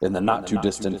In the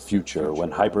not-too-distant future, when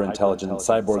hyper-intelligent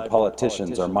cyborg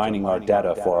politicians are mining our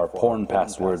data for our porn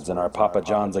passwords and our Papa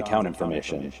John's account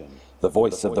information, the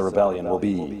voice of the rebellion will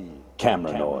be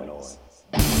camera noise.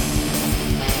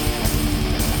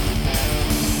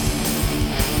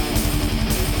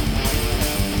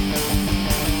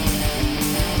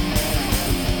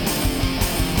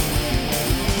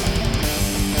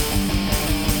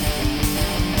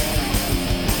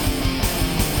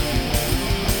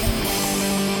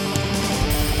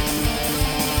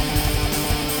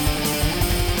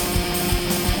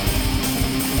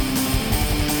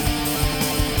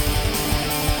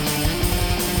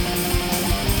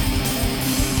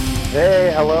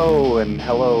 Hey, hello, and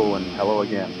hello, and hello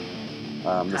again.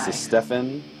 This is Hi.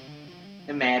 Stefan,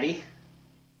 And Maddie.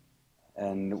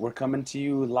 and we're coming to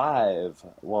you live.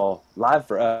 Well, live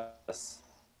for us.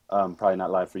 Probably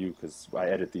not live for you because I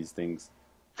edit these things.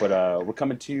 But we're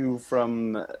coming to you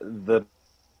from the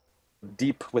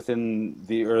deep within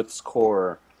the Earth's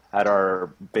core at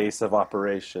our base of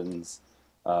operations.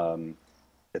 Um,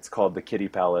 it's called the Kitty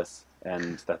Palace,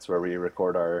 and that's where we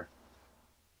record our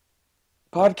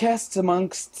podcasts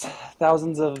amongst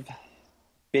thousands of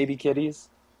baby kitties.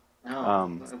 Oh,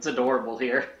 Um, that's adorable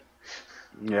here.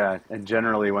 yeah, and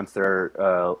generally once they're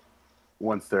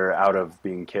out of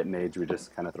being kitten age, we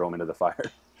just kind of throw them into the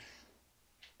fire.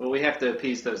 Well, we have to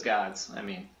appease those gods. I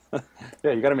mean,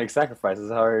 Yeah, you got to make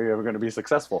sacrifices. How are you ever going to be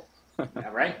successful? yeah,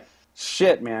 right?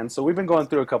 Shit, man. So we've been going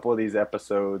through a couple of these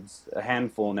episodes, a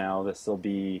handful now. This will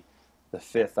be the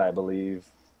fifth, I believe.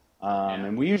 Yeah.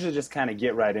 And we usually just kind of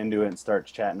get right into it and start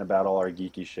chatting about all our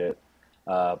geeky shit.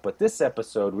 But this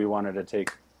episode, we wanted to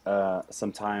take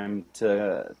some time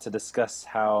to discuss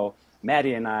how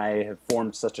Maddie and I have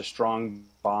formed such a strong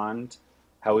bond,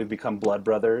 how we've become blood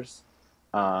brothers,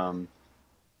 um,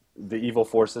 the evil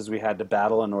forces we had to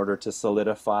battle in order to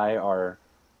solidify our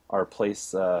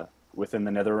place within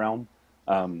the Nether Realm.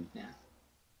 Um,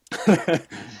 Yeah.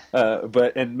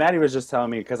 but Maddie was just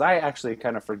telling me because I actually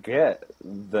kind of forget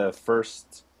the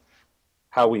first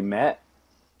how we met.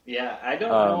 Yeah, I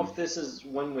don't know Um, if this is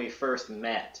when we first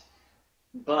met,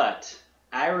 but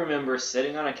I remember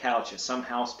sitting on a couch at some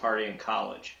house party in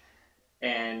college,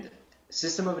 and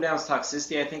System of a Down's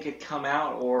Toxicity, I think, had come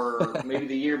out, or maybe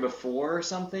the year before or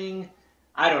something.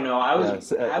 I don't know. I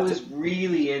was yeah, I was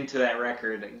really into that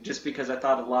record just because I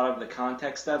thought a lot of the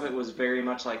context of it was very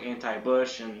much like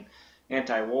anti-Bush and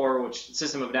anti-war, which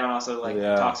System of a Down also like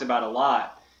yeah, talks about a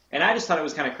lot. And I just thought it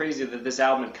was kind of crazy that this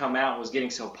album had come out and was getting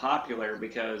so popular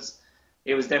because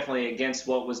it was definitely against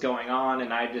what was going on.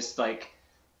 And I just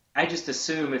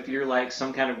assume if you're like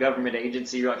some kind of government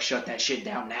agency, you're like, shut that shit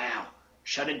down now,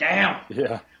 shut it down.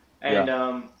 yeah, And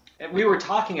yeah. we were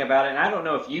talking about it, and I don't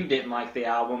know if you didn't like the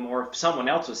album or if someone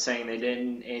else was saying they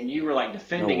didn't, and you were like No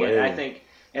defending it. And I way. think,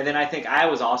 and then I think I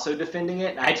was also defending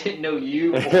it. I didn't know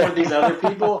you or these other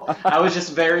people. I was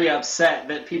just very upset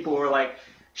that people were like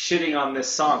shitting on this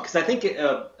song because I think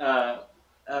the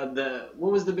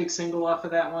what was the big single off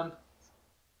of that one?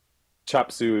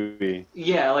 Chop suey.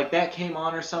 Yeah, like that came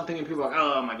on or something, and people were like,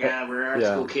 "Oh my God, we're art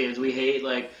Yeah. school kids. We hate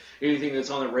like anything that's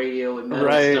on the radio and metal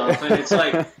Right. stuff." And it's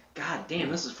like, God damn,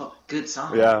 this is a fucking good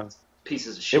song. Yeah.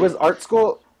 Pieces of It was shit. art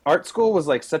school. Art school was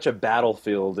like such a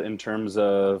battlefield in terms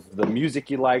of the music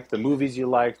you liked, the movies you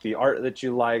liked, the art that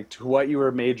you liked, what you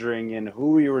were majoring in,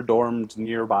 who you were dormed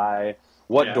nearby,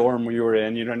 what Yeah, dorm you were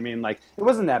in. You know what I mean? Like it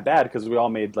wasn't that bad because we all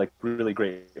made like really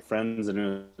great friends, and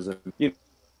it was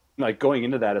like going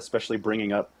into that, especially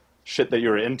bringing up shit that you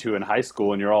were into in high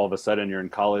school, and you're all of a sudden you're in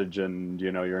college, and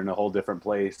you're in a whole different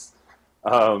place.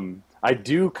 I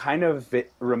do kind of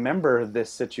remember this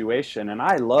situation, and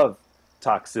I love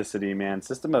Toxicity, man.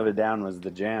 System of a Down was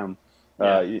the jam.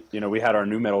 yeah, We had our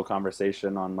new metal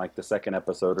conversation on like the second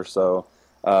episode or so,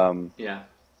 um, yeah,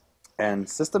 and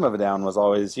System of a Down was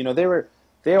always,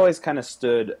 they always kind of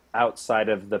stood outside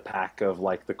of the pack of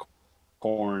like the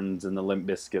Corns and the Limp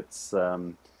Bizkits,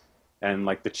 and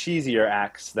like the cheesier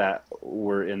acts that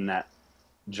were in that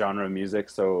genre of music.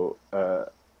 So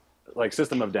like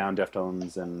System of Down,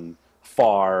 Deftones, and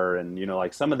Far, and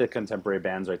like some of the contemporary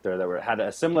bands right there that had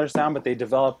a similar sound, but they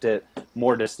developed it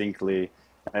more distinctly.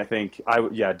 And I think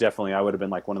yeah, definitely, I would have been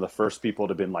like one of the first people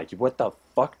to have been like, "What the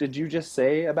fuck did you just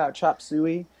say about Chop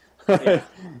Suey?" yeah.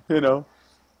 you know,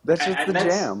 that's just And the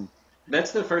jam.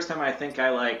 that's the first time I think I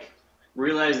like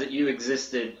realized that you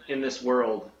existed in this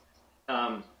world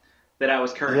um, that I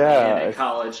was currently in Yeah, at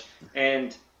college,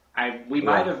 and we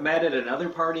might yeah, have met at another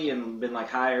party and been like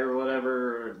hi or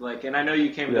whatever, or, like, and I know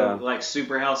you came to yeah, like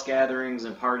super house gatherings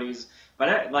and parties,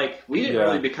 but we didn't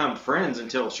really yeah. become friends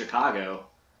until Chicago.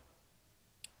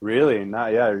 Really?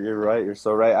 Not, yeah, you're right. You're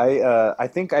so right. I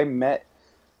think I met,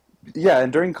 yeah,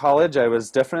 and during college I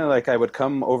was definitely like I would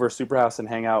come over Superhouse and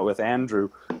hang out with Andrew,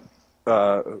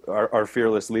 our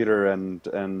fearless leader and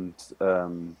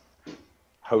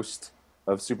host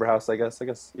of Superhouse, I guess. I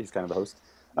guess he's kind of the host.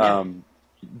 Yeah.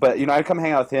 But I'd come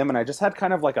hang out with him, and I just had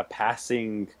kind of like a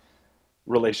passing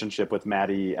relationship with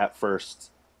Maddie at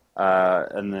first,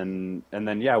 and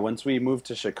then yeah, once we moved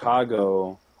to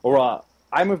Chicago, or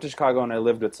I moved to Chicago and I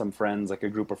lived with some friends, like a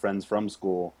group of friends from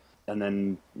school, and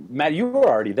then Matt, you were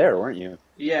already there, weren't you?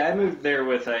 Yeah, I moved there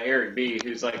with Eric B,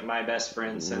 who's like my best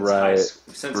friend since Right,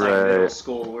 since like middle right.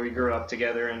 school, where we grew up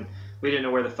together, and we didn't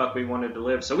know where the fuck we wanted to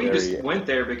live, so we just Very, went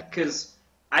there because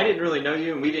I didn't really know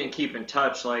you, and we didn't keep in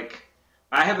touch. Like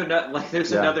I have another like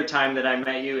there's yeah, another time that I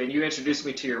met you, and you introduced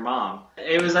me to your mom.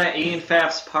 It was at Ian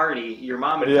Pfaff's party. Your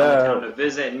mom had come to yeah, town to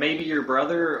visit, and maybe your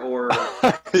brother or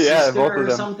yeah, both of sister or them.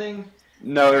 something.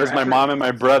 No, it Or was I my for mom and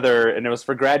my brother, and it was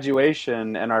for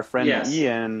graduation. And our friend yes,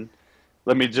 Ian,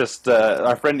 let me just,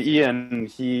 our friend Ian,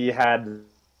 he had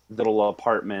a little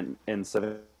apartment in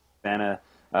Savannah.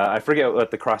 I forget what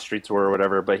the cross streets were or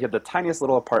whatever, but he had the tiniest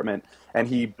little apartment, and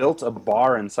he built a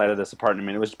bar inside of this apartment.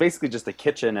 It was basically just a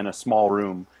kitchen and a small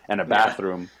room and a yeah,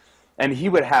 bathroom. And he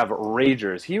would have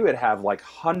ragers. He would have like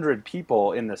 100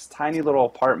 people in this tiny little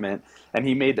apartment, and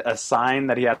he made a sign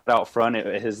that he had out front.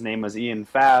 His name was Ian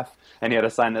Pfaff, and he had a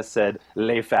sign that said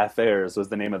Les Pfaffers was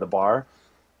the name of the bar.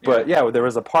 yeah. But yeah, there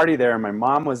was a party there, and my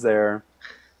mom was there,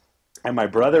 and my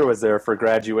brother was there for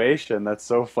graduation. That's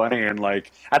so funny. And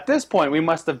like at this point, we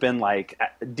must have been like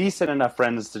decent enough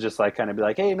friends to just like kind of be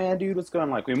like, "Hey, man, dude, what's going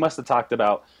on?" Like we must have talked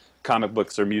about comic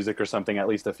books or music or something at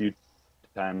least a few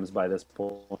times by this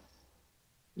point.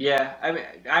 Yeah, I mean,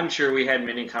 I'm sure we had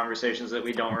many conversations that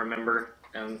we don't remember,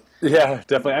 and Yeah,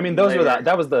 definitely. I mean, those were later,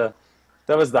 that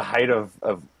was the height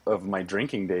of my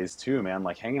drinking days too, man.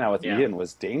 Like hanging out with yeah, Ian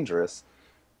was dangerous.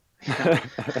 yeah.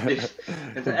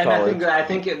 In And college. I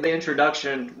think the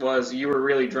introduction was you were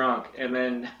really drunk, and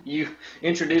then you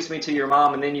introduced me to your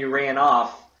mom, and then you ran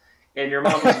off, and your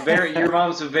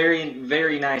mom's a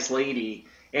very nice lady,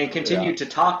 and Yeah. continued to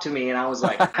talk to me, and I was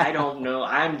like, I don't know,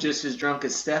 I'm just as drunk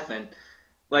as Stefan.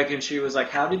 Like, and she was like,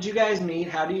 "How did you guys meet?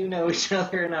 How do you know each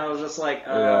other?" And I was just like,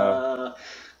 Yeah.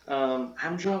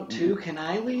 I'm drunk too. Can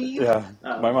I leave?" Yeah.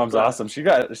 My mom's But awesome. She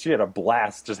had a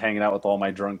blast just hanging out with all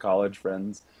my drunk college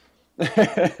friends.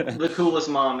 the coolest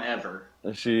mom ever.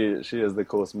 She is the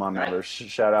coolest mom Right? ever.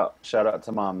 Shout out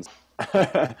to moms.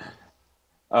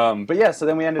 But yeah, so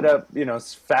then we ended up,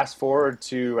 fast forward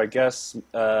to I guess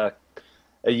a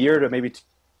year to maybe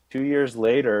 2 years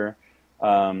later.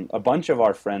 A bunch of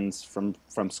our friends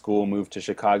from school moved to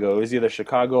Chicago. It was either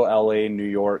Chicago, LA, New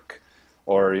York,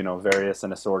 or various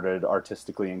and assorted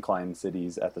artistically inclined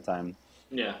cities at the time.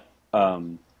 Yeah.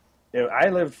 Um, I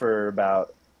lived for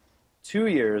about 2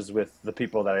 years with the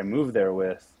people that I moved there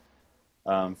with,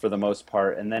 for the most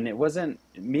part, and then it wasn't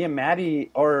me and Maddie,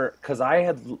 or because I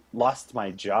had lost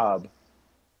my job.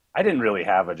 I didn't really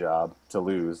have a job to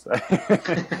lose.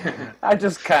 I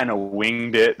just kind of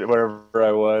winged it wherever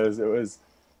I was. It was,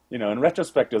 in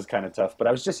retrospect, it was kind of tough, but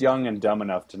I was just young and dumb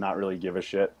enough to not really give a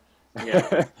shit.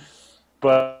 Yeah.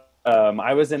 But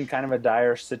I was in kind of a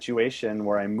dire situation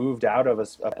where I moved out of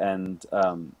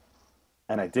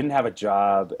and I didn't have a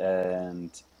job,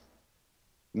 and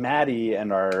Maddie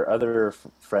and our other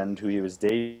friend who he was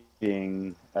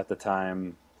dating at the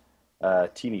time,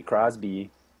 Teeny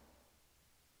Crosby,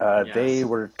 they Yes.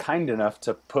 were kind enough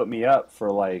to put me up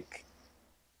for like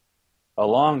a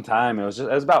long time. It was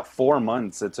about 4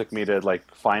 months it took me to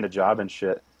like find a job and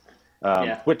shit.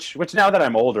 Yeah. Which now that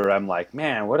I'm older, I'm like,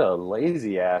 man, what a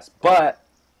lazy ass. But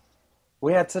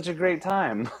we had such a great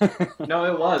time. No,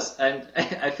 it was, and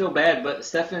I feel bad, but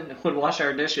Stefan would wash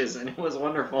our dishes, and it was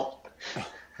wonderful.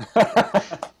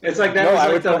 It's like that No, was I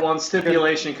like would the one fucking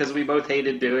stipulation because we both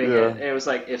hated doing yeah. it. It was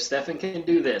like if Stefan can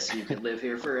do this, you could live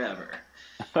here forever.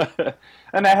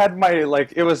 And I had my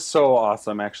like it was so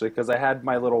awesome actually because I had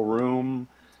my little room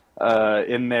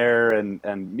in there, and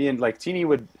me and like Teeny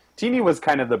was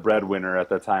kind of the breadwinner at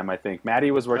the time. I think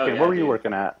Maddie was Oh working. What yeah, were you dude.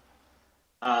 working at?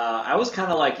 I was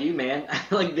kind of like you, man. I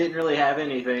like didn't really have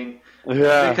anything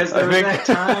Yeah, because I there was that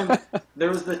time. think. There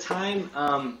was the time.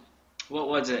 What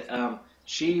was it?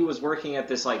 She was working at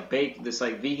this like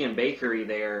vegan bakery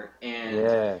there, and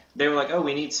Yeah, they were like, "Oh,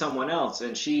 we need someone else,"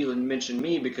 and she mentioned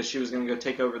me because she was going to go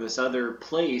take over this other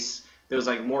place that was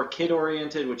like more kid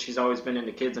oriented, which she's always been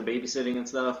into kids and babysitting and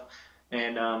stuff,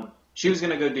 and she was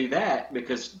going to go do that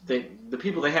because the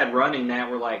people they had running that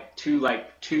were like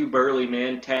two burly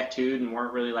men tattooed and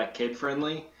weren't really like kid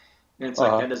friendly. And it's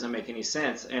like, Uh-huh. that doesn't make any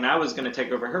sense. And I was going to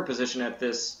take over her position at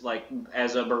this, like,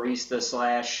 as a barista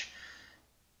slash,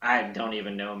 I don't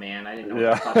even know, man. I didn't know what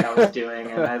the Yeah. fuck I was doing.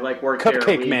 And I, like, worked there a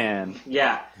Cupcake week. man.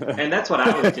 Yeah. And that's what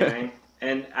I was doing.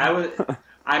 And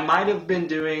I might have been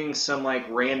doing some, like,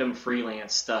 random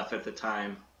freelance stuff at the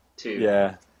time, too.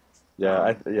 Yeah. Yeah,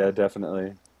 Um, yeah,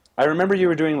 definitely. I remember you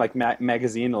were doing like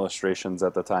magazine illustrations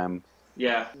at the time.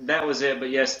 yeah, that was it. But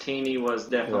yes, Teeny was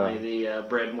Yeah. definitely the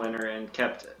breadwinner and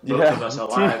kept both of Yeah. us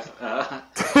alive.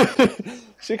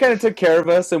 She kind of took care of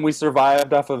us, and we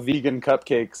survived off of vegan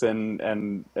cupcakes,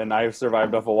 and I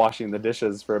survived off of washing the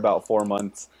dishes for about 4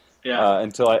 months Yeah.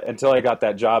 until I got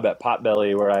that job at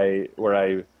Potbelly where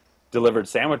I delivered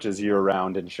sandwiches year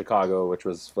round in Chicago, which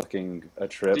was fucking a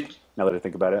trip. Did Now that I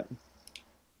think about it.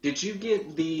 Did you get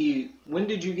when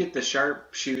did you get the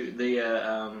sharpshoot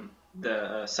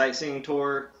the sightseeing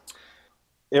tour?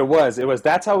 It was.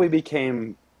 That's how we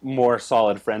became more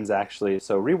solid friends, actually.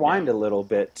 So Yeah. rewind a little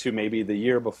bit to maybe the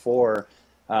year before.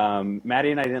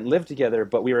 Maddie and I didn't live together,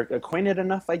 but we were acquainted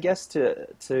enough, I guess,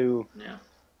 to. Yeah.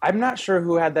 I'm not sure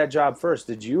who had that job first.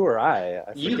 Did you or I? I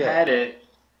You forget. had it,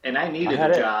 and I I needed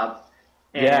had a it. job,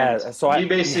 Yeah. and So I. you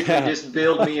basically Yeah. just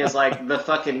billed me as like the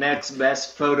fucking next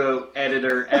best photo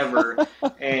editor ever,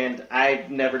 and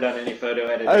I've never done any photo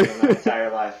editing in my I,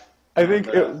 entire life. I think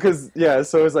But because yeah,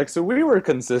 so it's like so we were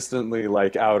consistently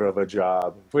like out of a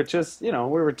job, which is we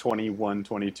were 21,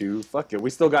 22. Fuck it, we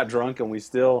still got drunk and we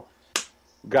still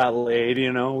got laid. We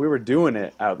were doing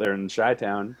it out there in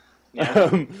Chi-Town.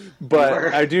 yeah, you But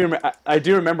were. I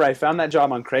do remember I found that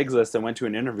job on Craigslist and went to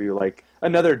an interview, like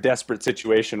another desperate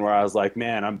situation where I was like,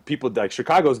 man, I'm people like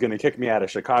Chicago's going to kick me out of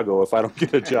Chicago if I don't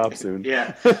get a job soon.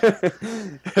 Yeah,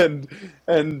 and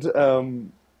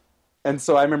and and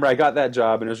so I remember I got that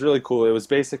job and it was really cool. It was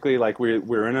basically like we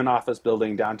were in an office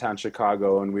building downtown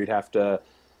Chicago and we'd have to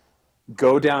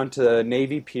go down to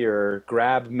Navy Pier,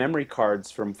 grab memory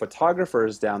cards from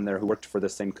photographers down there who worked for the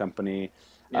same company.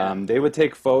 yeah, They would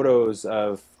take photos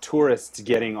of tourists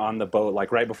getting on the boat,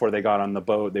 like right before they got on the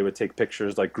boat. They would take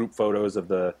pictures, like group photos of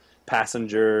the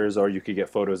passengers, or you could get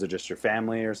photos of just your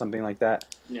family or something like that.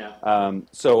 yeah,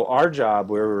 So our job,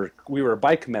 we were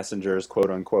bike messengers,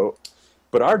 quote unquote.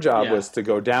 But our job yeah, was to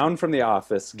go down from the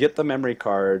office, get the memory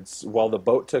cards while the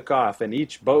boat took off, and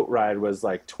each boat ride was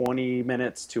like 20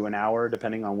 minutes to an hour,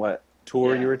 depending on what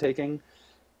tour you yeah, were taking.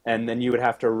 And then you would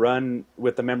have to run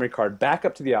with the memory card back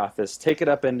up to the office, take it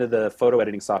up into the photo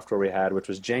editing software we had, which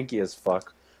was janky as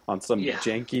fuck on some yeah.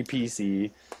 janky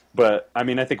PC. But I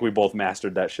mean, I think we both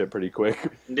mastered that shit pretty quick.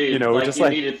 Dude, We're like just you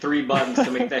like, needed three buttons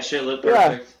to make that shit look yeah,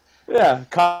 perfect. yeah,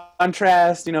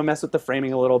 contrast, mess with the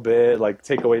framing a little bit, like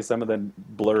take away some of the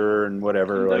blur and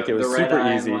whatever. Like it The was red super eye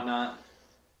and easy. whatnot.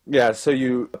 Yeah, so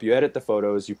you edit the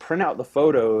photos, you print out the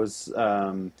photos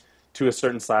to a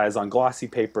certain size on glossy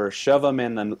paper, shove them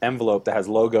in an envelope that has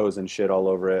logos and shit all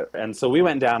over it. And so we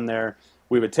went down there.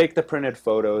 We would take the printed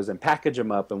photos and package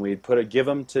them up, and we'd give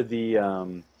them to the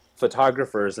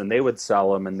photographers, and they would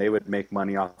sell them, and they would make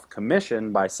money off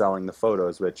commission by selling the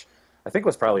photos, which I think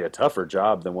was probably a tougher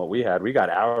job than what we had. We got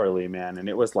hourly, man, and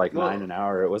it was like nine Well, an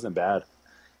hour. It wasn't bad.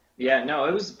 yeah, no,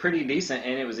 it was pretty decent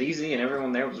and it was easy and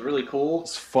everyone there was really It cool.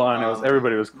 was fun. Um,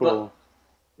 Everybody was but cool.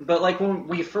 but like when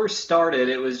we first started,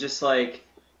 it was just like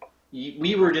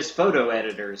we were just photo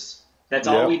editors. That's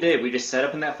all we Yep. did. We just set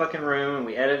up in that fucking room and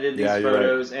we edited these Yeah, you're right.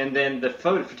 photos, and then the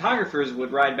photographers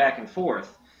would ride back and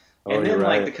forth. Oh, And you're then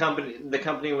like right. the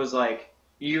company was like,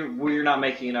 we're not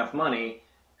making enough money,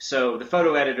 so the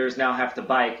photo editors now have to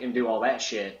bike and do all that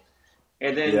shit.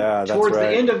 And then Yeah, that's towards the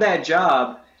right. end of that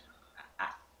job,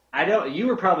 I don't. You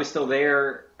were probably still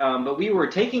there, but we were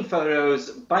taking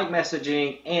photos, bike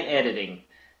messaging, and editing,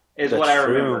 is what That's I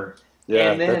true. remember.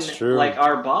 Yeah, And then that's true. like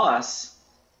our boss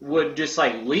would just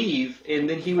like leave, and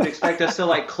then he would expect us to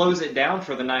like close it down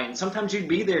for the night. And sometimes you'd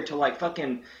be there till like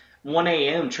fucking 1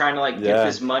 a.m. trying to like get Yeah.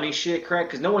 this money shit correct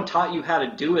because no one taught you how to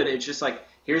do it. It's just like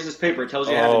here's this paper, it tells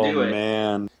you how to Oh do it.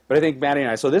 man. But I think Maddie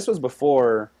and I. So this was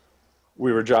before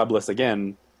we were jobless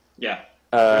again, Yeah,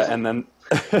 there's and then.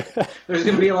 there's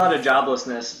gonna be a lot of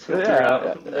joblessness Yeah,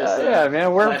 throughout this yeah,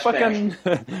 man. We're flashback.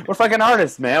 fucking, we're fucking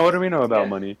artists, man. What do we know about Yeah,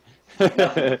 money?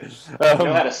 nothing. Know how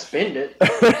um, to spend it.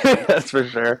 that's for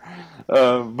sure.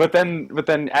 But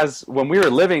then, as when we were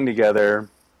living together,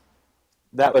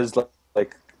 that was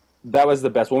like that was the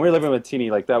best. When we were living with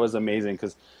Teeny, like that was amazing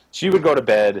because she would go to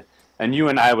bed and you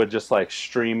and I would just like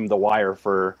stream The Wire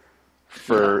Yeah.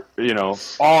 for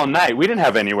all night. We didn't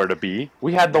have anywhere to be.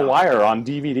 We had The No. Wire on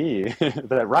DVD.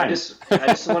 That rhymed. I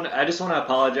just want to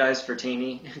apologize for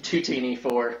Teeny to Teeny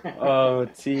for Oh,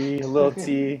 T, little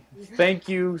T. Thank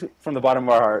you from the bottom of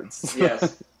our hearts.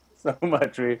 yes. so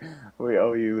much. We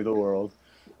owe you the world.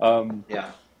 Um,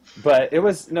 Yeah. but it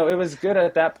was no, it was good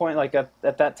at that point. Like at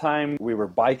that time, we were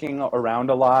biking around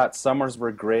a lot. Summers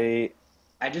were great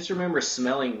I just remember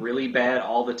smelling really bad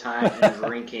all the time and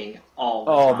drinking all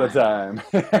the all the time.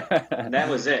 time. That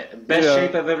was it. Best Yeah,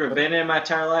 shape I've ever been in my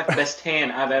entire life. Best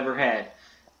tan I've ever had.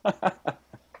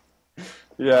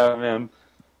 yeah, man.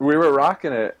 We were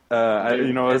rocking it.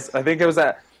 Dude, I think it was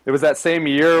that same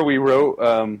year we wrote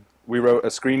a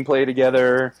screenplay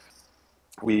together.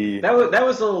 We that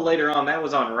was a little later on. That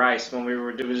was on Rice when we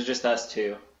were. It was just us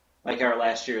two. Like our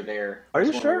last year there Are was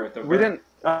you when we sure wrote the we book. didn't?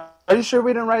 Are you sure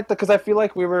we didn't write that? Because I feel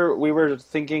like we were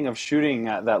thinking of shooting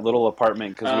at that little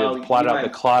apartment because we Oh, had you plotted out the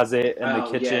might. closet and the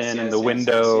Oh, yes, kitchen and the yes,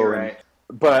 yes, yes. window You're and right.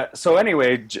 but so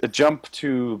anyway, jump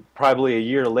to probably a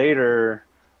year later,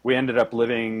 we ended up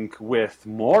living with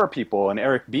more people and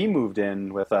Eric B moved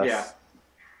in with Yeah. us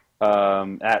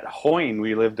at Hoyne.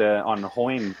 We lived on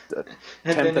Hoyne,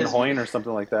 And then 10th and his Hoyne or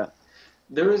something like that.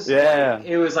 there was like Yeah,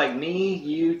 it was like me,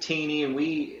 you, Teeny, and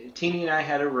Teeny and I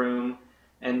had a room,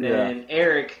 and yeah, then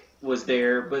Eric was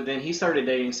there, but then he started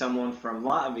dating someone from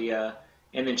Latvia,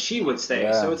 and then she would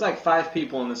stay. So yeah. it's like five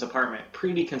people in this apartment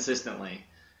pretty consistently.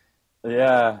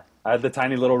 Yeah, I had the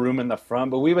tiny little room in the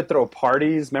front, but we would throw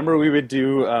parties. Remember, we would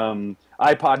do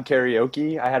iPod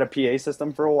karaoke. I had a PA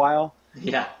system for a while,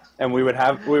 Yeah. and we would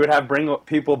have bring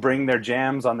people bring their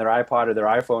jams on their iPod or their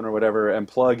iPhone or whatever, and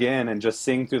plug in and just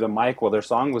sing through the mic while their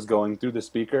song was going through the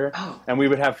speaker. Oh, And we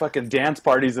would have fucking dance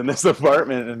parties in this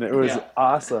apartment, and it was yeah.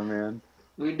 awesome, man.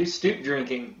 We'd do stoop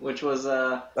drinking, which was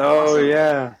Oh awesome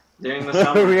yeah, during the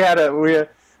summer.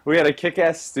 we had a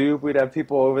kick-ass stoop. We'd have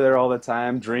people over there all the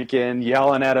time drinking,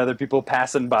 yelling at other people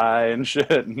passing by and shit,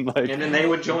 and like, And then they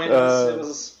would join us. It uh,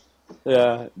 was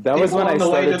yeah, that was people when I on the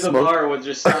way to started the smoking. bar would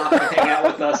just stop and hang out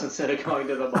with us instead of going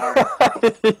to the bar.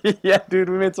 Yeah, dude,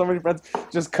 we made so many friends.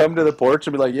 Just come to the porch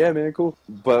and be like, "Yeah, man, cool."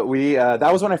 But we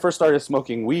that was when I first started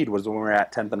smoking weed. Was when we were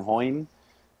at 10th and Hoyne.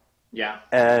 Yeah.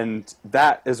 And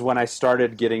that is when I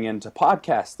started getting into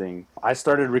podcasting. I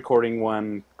started recording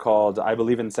one called "I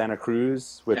Believe in Santa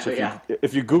Cruz," which Oh yeah.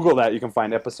 if you Google that, you can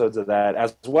find episodes of that,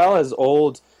 as well as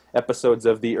old episodes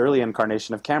of the early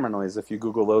incarnation of Camera Noise. If you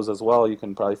Google those as well, you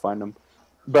can probably find them.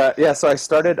 But yeah, so I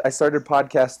started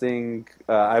podcasting.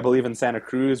 I Believe in Santa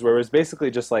Cruz, where it was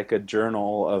basically just like a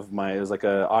journal of my. It was like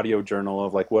a audio journal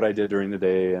of like what I did during the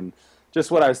day and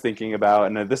just what I was thinking about.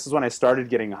 And this is when I started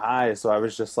getting high, so I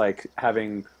was just like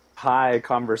having high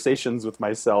conversations with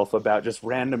myself about just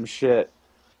random shit.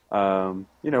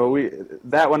 We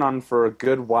that went on for a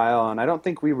good while, and I don't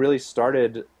think we really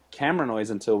started Camera Noise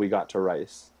until we got to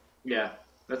Rice. Yeah.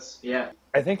 That's yeah.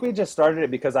 I think we just started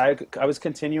it because I was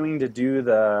continuing to do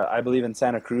the I Believe in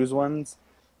Santa Cruz ones.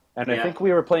 And I Yeah. think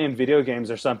we were playing video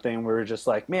games or something. We were just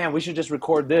like, man, we should just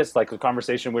record this, like a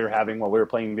conversation we were having while we were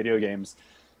playing video games.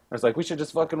 I was like, we should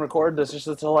just fucking record this. It's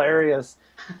just hilarious.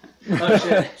 Oh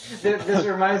shit. This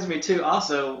reminds me too.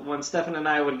 Also, when Stefan and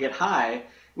I would get high,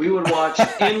 we would watch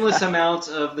endless amounts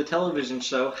of the television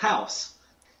show House,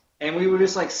 and we would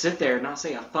just like sit there and not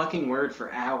say a fucking word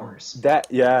for hours That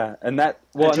yeah, and that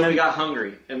well, and until we then got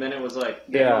hungry, and then it was like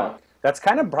game yeah, on. that's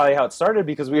kind of probably how it started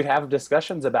because we'd have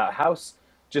discussions about House,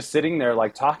 just sitting there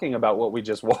like talking about what we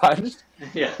just watched,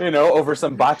 Yeah. over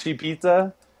some bocce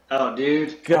pizza. Oh,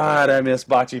 dude. God, I miss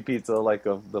bocce pizza like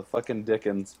the fucking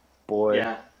Dickens, boy.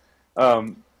 Yeah.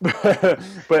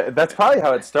 But that's probably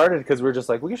how it started because we're just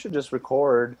like we should just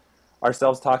record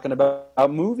ourselves talking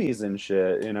about movies and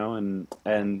shit,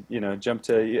 and jump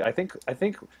to. I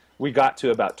think we got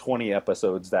to about 20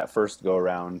 episodes that first go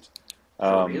around.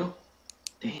 For Um, real?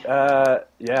 Damn.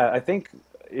 yeah, I think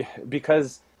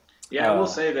because Yeah, I will uh,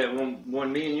 say that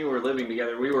when me and you were living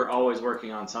together, we were always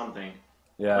working on something.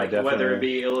 yeah, Like whether it definitely,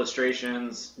 be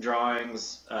illustrations,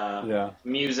 drawings, yeah,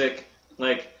 music.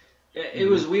 Like it hmm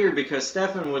was weird because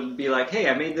Stefan would be like, "Hey,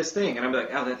 I made this thing," and I'd be like,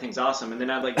 "Oh, that thing's awesome," and then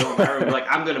I'd like go in my room and be like,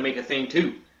 "I'm gonna make a thing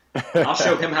too. I'll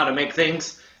show him how to make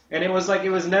things." And it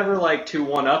was never like to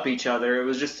one up each other. It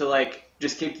was just to like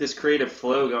just keep this creative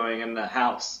flow going in the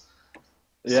house.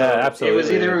 yeah, So it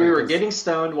was absolutely. I either we think were this, getting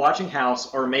stoned, watching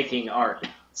House, or making art.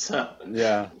 So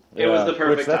yeah, it was yeah, the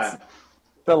which perfect that's time.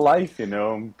 the life,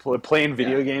 playing Yeah.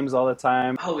 video games all the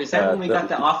time. Oh, is that when we got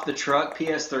The the off the truck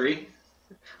PS3?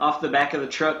 Off the back of the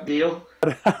truck deal?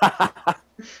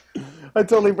 I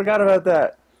totally forgot about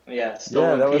that. Yeah,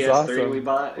 Yeah, stolen that was PS3 we awesome.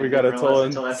 bought We and got didn't a realize it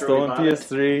until after we stolen bought it.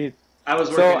 PS3. I was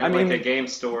So working I in like a mean, game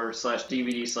store slash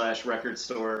DVD slash record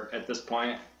store at this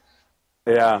point.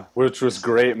 yeah, which was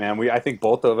great, man. I think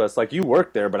both of us, like you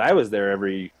worked there, but I was there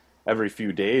every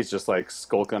few days, just like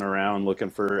skulking around looking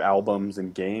for albums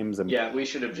and games and Yeah, we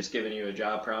should have just given you a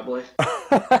job probably.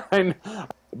 I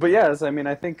but yes, I mean,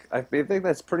 I think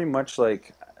that's pretty much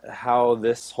like how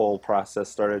this whole process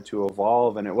started to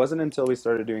evolve, and it wasn't until we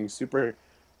started doing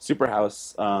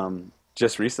Superhouse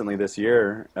just recently this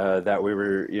year that we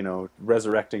were,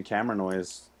 resurrecting camera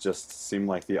noise just seemed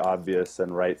like the obvious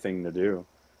and right thing to do.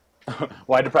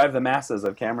 Why deprive the masses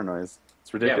of camera noise?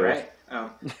 It's Yeah, ridiculous. right. Oh,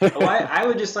 I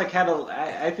would just like had a.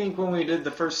 I think when we did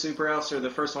the first Super House or the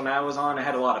first one I was on, I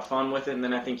had a lot of fun with it, and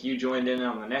then I think you joined in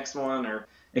on the next one, or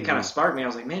it kind of Hmm. sparked me. I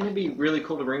was like, man, it'd be really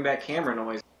cool to bring back camera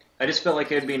noise. I just felt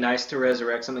like it'd be nice to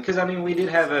resurrect something because I mean we did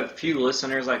have a few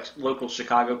listeners like local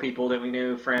Chicago people that we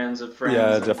knew, friends of Yeah,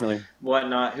 friends and definitely.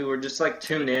 whatnot, who were just like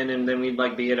tune in, and then we'd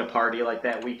like be at a party like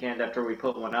that weekend after we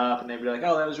put one up, and they'd be like,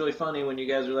 oh, that was really funny when you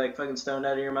guys were like fucking stoned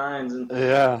out of your minds, and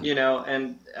Yeah.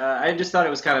 and I just thought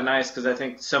it was kind of nice because I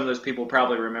think some of those people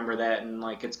probably remember that, and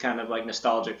like it's kind of like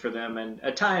nostalgic for them and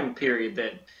a time period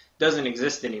that doesn't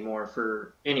exist anymore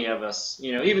for any of us.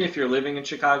 Even if you're living in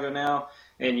Chicago now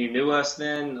and you knew us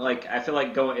then, like I feel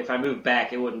like going if I moved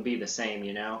back, it wouldn't be the same.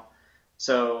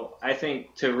 So I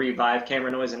think to revive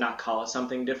Camera Noise and not call it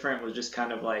something different was just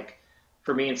kind of like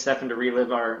for me and Stefan to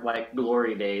relive our like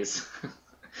glory days.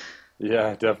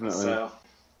 Yeah, definitely. So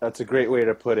That's a great way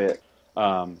to put it.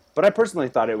 But I personally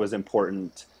thought it was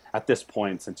important at this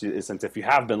point, since if you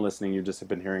have been listening, you just have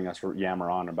been hearing us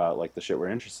yammer on about like the shit we're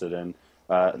interested in,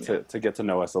 yeah, to get to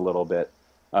know us a little bit.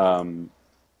 Um,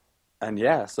 and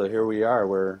yeah, so here we are.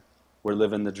 We're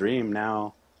living the dream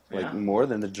now, like yeah, more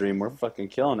than the dream. We're fucking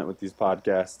killing it with these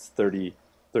podcasts. 30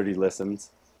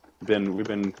 listens. We've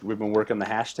been working the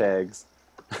hashtags.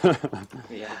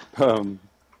 yeah. um,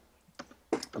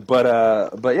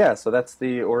 but yeah, so that's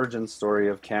the origin story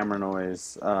of Camera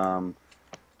Noise.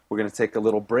 We're gonna take a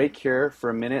little break here for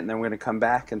a minute, and then we're gonna come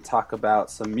back and talk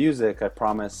about some music. I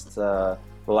promised the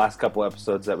last couple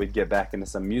episodes that we'd get back into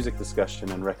some music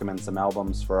discussion and recommend some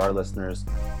albums for our listeners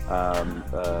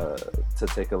to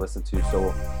take a listen to.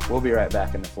 So we'll be right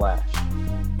back in the flash.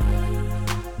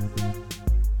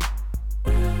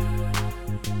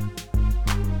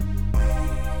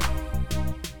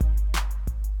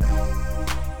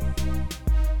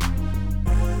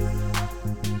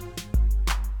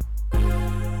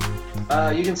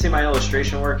 You can see my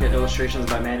illustration work at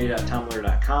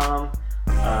illustrationsbymandy.tumblr.com.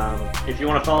 If you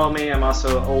want to follow me, I'm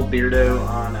also Old Beardo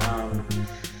on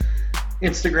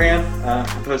Instagram. I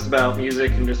post about music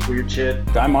and just weird shit.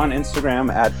 I'm on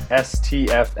Instagram at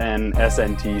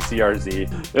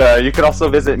STFNSNTCRZ. You could also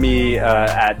visit me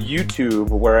at YouTube,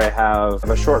 where I have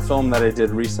a short film that I did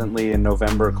recently in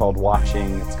November called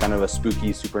Watching. It's kind of a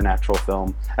spooky supernatural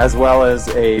film, as well as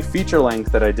a feature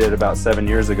length that I did about 7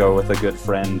 years ago with a good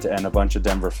friend and a bunch of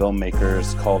Denver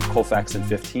filmmakers called Colfax and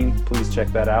 15. Please check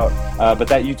that out. But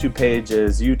that YouTube page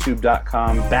is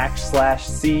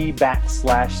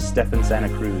youtube.com/C/Stefan Santa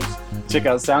Cruz. Check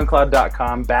out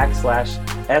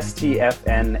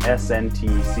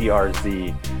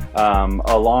soundcloud.com/STFNSNTCRZ.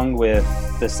 Along with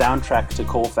the soundtrack to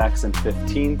Colfax and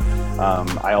 15th,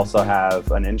 I also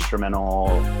have an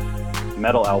instrumental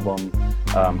metal album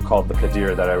called The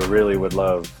Kadir that I really would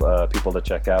love people to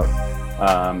check out.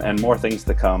 And more things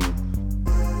to come.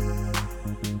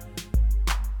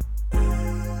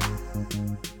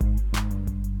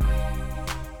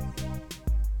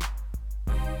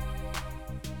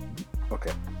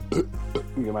 Okay.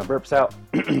 Get my burps out.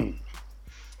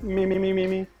 Me, me, me, me,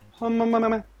 me. Hum, hum, hum,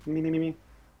 hum, me, me, me, me.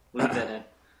 Leave that in.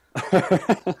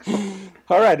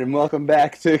 All right, and welcome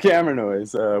back to Camera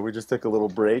Noise. We just took a little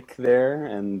break there,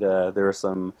 and there was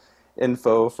some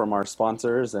info from our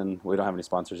sponsors, and we don't have any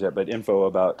sponsors yet, but info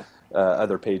about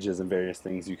other pages and various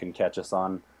things you can catch us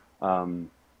on.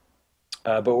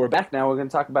 But we're back now. We're going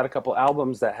to talk about a couple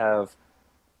albums that have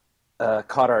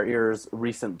caught our ears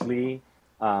recently.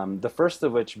 The first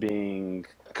of which being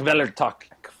Kvelertak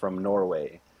from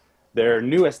Norway. Their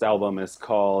newest album is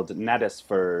called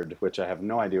Nattesford, which I have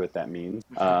no idea what that means.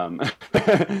 And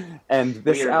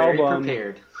We are very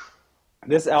prepared.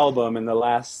 this album in the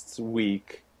last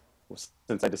week,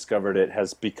 since I discovered it,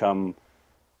 has become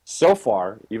so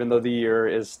far, even though the year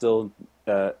is still,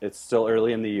 it's still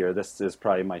early in the year, this is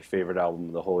probably my favorite album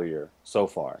of the whole year so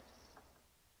far.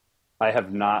 I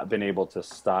have not been able to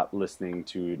stop listening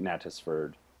to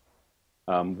Nattesford.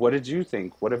 What did you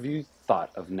think? What have you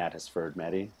thought of Nattesford,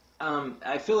 Maddie?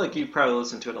 I feel like you've probably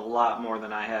listened to it a lot more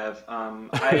than I have.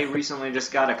 I recently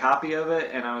just got a copy of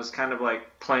it, and I was kind of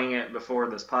like playing it before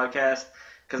this podcast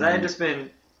because I had Hmm. just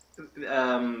been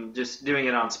just doing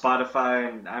it on Spotify,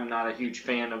 and I'm not a huge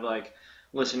fan of like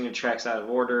listening to tracks out of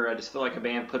order. I just feel like a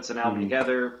band puts an album Hmm.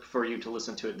 together for you to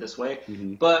listen to it this way.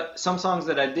 Hmm. But some songs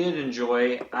that I did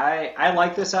enjoy, I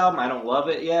like this album. I don't love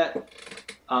it yet.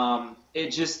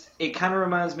 It kind of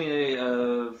reminds me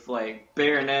of like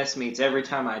Baroness meets Every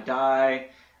Time I Die.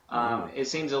 Oh. It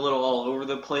seems a little all over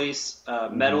the place,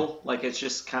 Hmm. metal. Like it's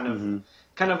just Hmm.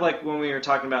 kind of like when we were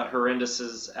talking about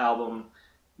Horrendous's album,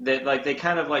 that like they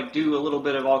kind of like do a little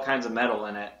bit of all kinds of metal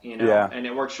in it, you know, Yeah, and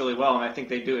it works really well. And I think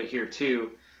they do it here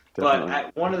too. But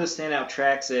definitely. one of the standout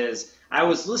tracks is I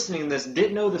was listening to this,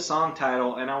 didn't know the song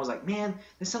title, and I was like, man,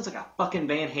 this sounds like a fucking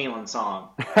Van Halen song.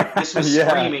 Just was Yeah.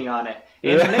 screaming on it.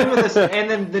 And the name of this, Yeah. and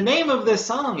then the name of this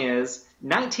song is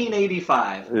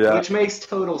 1985, Yeah. which makes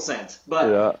total sense. But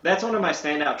Yeah. that's one of my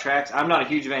standout tracks. I'm not a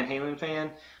huge Van Halen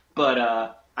fan, but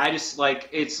I just like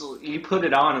it's you put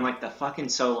it on and like the fucking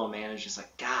solo man is just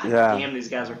like God Yeah. damn, these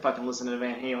guys were fucking listening to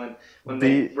Van Halen when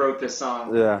they The wrote this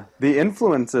song. Yeah, the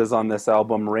influences on this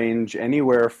album range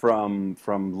anywhere from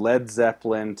Led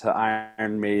Zeppelin to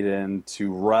Iron Maiden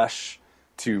to Rush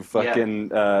to Yeah, fucking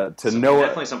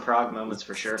definitely some prog moments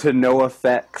for sure. To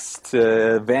NoFX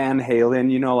to Van Halen.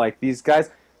 You know, like these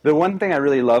guys. The one thing I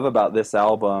really love about this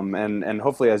album, and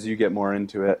hopefully as you get more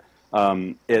into it,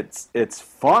 it's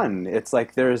fun. It's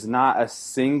like there's not a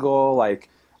single like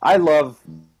I love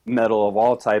metal of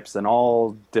all types and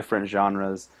all different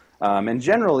genres. And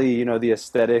generally, you know, the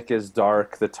aesthetic is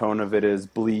dark, the tone of it is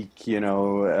bleak, you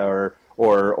know,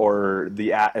 or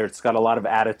it's got a lot of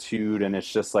attitude, and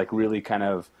it's just like really kind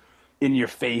of in your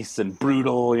face and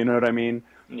brutal. You know what I mean?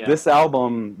 Yeah, This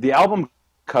album, the album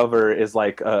cover is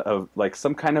like a like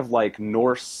some kind of like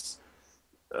Norse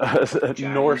giant.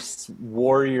 Norse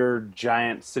warrior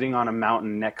giant sitting on a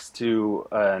mountain next to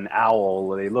an owl.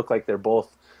 They look like they're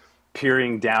both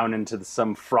peering down into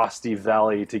some frosty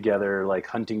valley together, like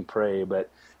hunting prey. But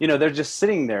you know, they're just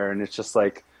sitting there, and it's just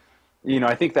like, you know,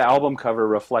 I think the album cover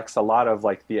reflects a lot of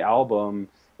like the album,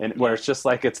 and where Yeah, it's just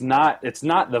like it's not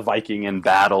the Viking in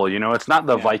battle, you know, it's not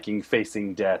the yeah. Viking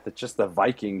facing death. It's just the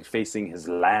Viking facing his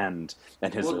land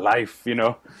and his Well, life, you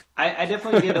know. I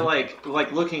definitely get to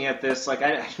like looking at this. Like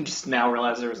I just now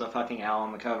realize there was a fucking owl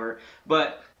on the cover,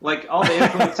 but like all the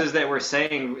influences that we're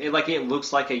saying, like it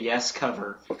looks like a Yes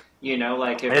cover. You know,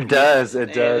 like if It does,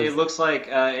 it it does. looks like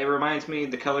it reminds me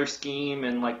the color scheme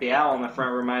and like the owl on the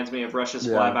front reminds me of Rush's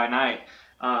Fly Yeah. By Night.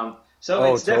 So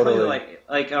Oh, it's definitely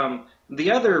totally. the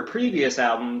other previous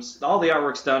albums. All the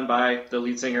artwork's done by the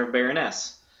lead singer of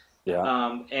Baroness.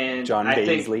 Yeah. And John I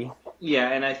think, Daisley. yeah,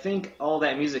 and I think all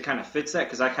that music kind of fits that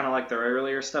because I kind of like their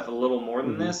earlier stuff a little more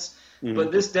than Hmm. this. Hmm.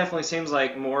 But this definitely seems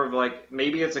like more of like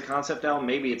maybe it's a concept album,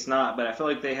 maybe it's not. But I feel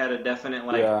like they had a definite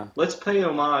like Yeah. let's pay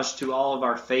homage to all of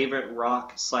our favorite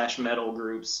rock slash metal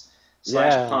groups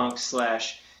slash Yeah. punk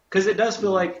slash because it does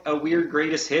feel Mhm. like a weird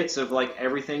greatest hits of like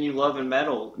everything you love in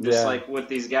metal, just Yeah. like with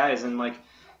these guys and like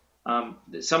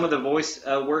some of the voice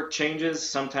work changes.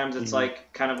 Sometimes it's Hmm.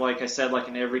 like kind of like I said, like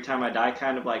an Every Time I Die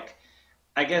kind of like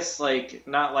I guess like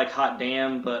not like Hot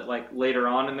Damn, but like later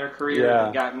on in their career, it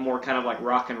Yeah. got more kind of like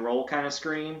rock and roll kind of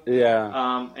screen.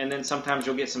 Yeah. And then sometimes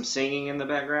you'll get some singing in the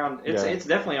background. Yeah. It's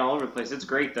definitely all over the place. It's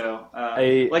great though.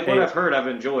 A Like what a I've heard, I've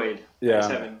enjoyed. I just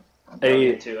yeah. haven't dug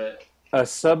A into it. a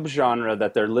subgenre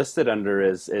that they're listed under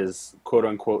is quote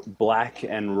unquote black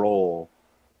and roll,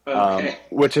 Okay.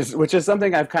 which is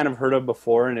something I've kind of heard of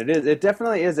before, and it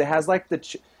definitely is. It has like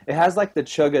it has like the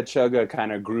chugga chugga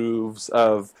kind of grooves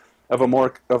of a more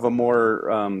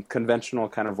conventional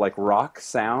kind of like rock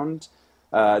sound.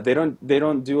 They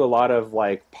don't do a lot of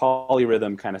like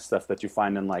polyrhythm kind of stuff that you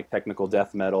find in like technical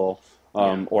death metal,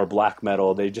 Yeah. or black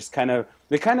metal. They kind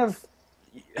of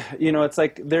you know, it's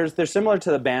like they're similar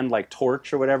to the band like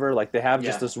Torch or whatever. Like they have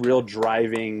just Yeah. this real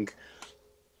driving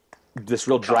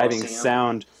Coliseum.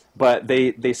 sound, but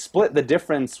they split the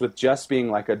difference with just being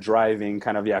like a driving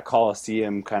kind of, yeah,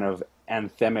 Coliseum kind of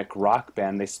anthemic rock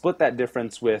band. They split that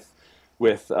difference with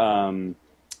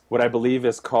what I believe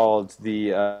is called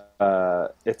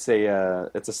it's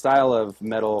a style of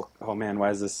metal. Oh man, why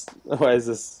is this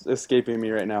escaping me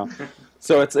right now?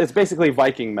 So it's basically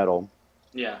Viking metal,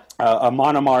 Yeah. a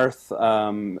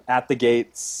Monomarth, At the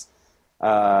Gates,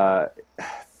 uh,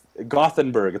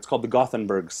 Gothenburg. It's called the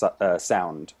Gothenburg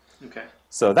sound. Okay.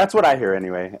 So that's what I hear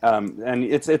anyway. And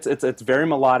it's very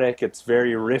melodic. It's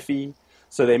very riffy.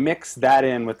 So they mix that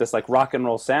in with this like rock and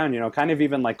roll sound. You know, kind of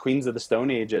even like Queens of the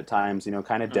Stone Age at times. You know,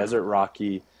 kind of Uh-huh. desert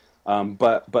rocky.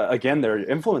 But again, their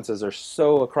influences are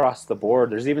so across the board.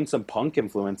 There's even some punk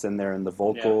influence in there in the Yeah.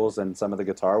 vocals and some of the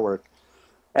guitar work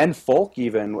and folk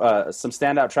even. Some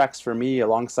standout tracks for me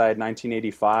alongside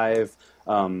 1985,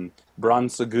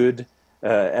 Bronsagud,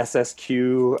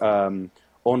 SSQ,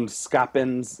 Und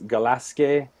Skapens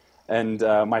Galaske, and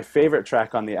my favorite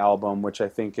track on the album, which I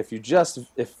think if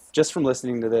just from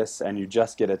listening to this and you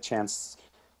just get a chance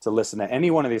to listen to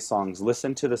any one of these songs,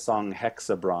 listen to the song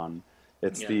Hexabron.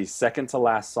 It's Yeah. the second to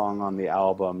last song on the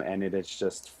album, and it is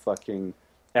just fucking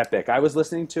epic. I was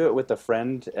listening to it with a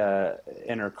friend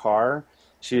in her car.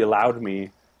 She allowed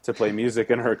me to play music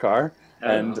in her car,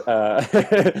 and Oh.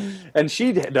 and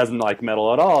she doesn't like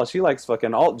metal at all. She likes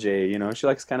fucking alt J. You know, she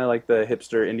likes kind of like the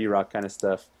hipster indie rock kind of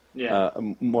stuff. Yeah.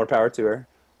 More power to her.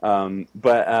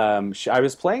 I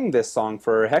was playing this song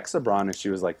for Hexabron, and she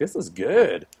was like, "This is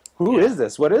good. Who Yeah. is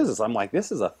this? What is this?" I'm like,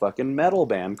 "This is a fucking metal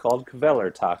band called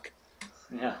Kvelertak,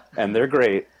 Yeah. and they're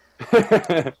great."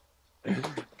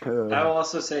 I will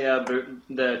also say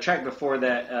the track before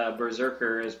that,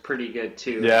 Berserker, is pretty good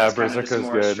too. Yeah, It's kind of just a Berserker's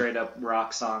more good. straight up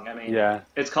rock song. I mean, Yeah,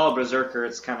 it's called Berserker.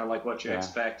 It's kind of like what you yeah.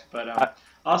 expect. But I,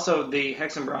 also, the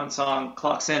Hexenbraun song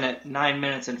clocks in at 9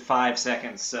 minutes and 5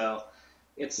 seconds. So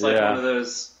it's like one yeah, of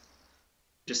those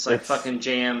just like it's fucking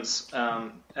jams.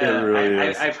 it really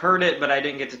is. I've heard it, but I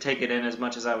didn't get to take it in as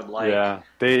much as I would like. Yeah,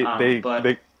 they they But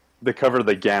they they cover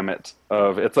the gamut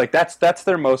of it's like that's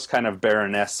their most kind of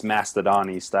Baroness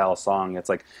Mastodon style song. It's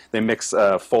like they mix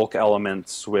folk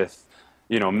elements with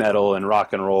metal and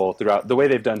rock and roll throughout the way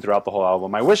they've done throughout the whole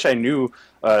album. I wish I knew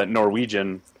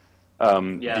Norwegian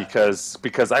yeah,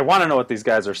 because I want to know what these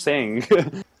guys are saying.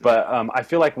 But I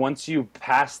feel like once you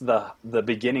pass the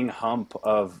beginning hump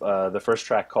of the first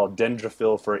track called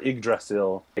Dendrafil for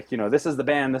Yggdrasil, like this is the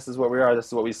band, this is what we are, this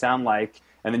is what we sound like,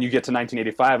 and then you get to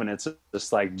 1985 and it's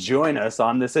just like join us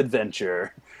on this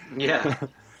adventure. yeah.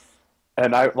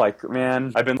 And I like,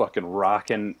 man, I've been fucking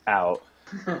rocking out.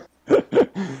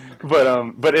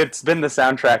 But it's been the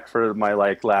soundtrack for my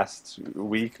like last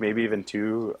week, maybe even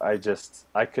two. I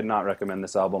could not recommend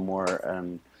this album more,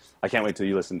 and I can't wait till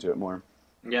you listen to it more.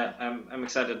 Yeah, I'm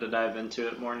excited to dive into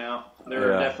it more now. There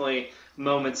are Yeah, definitely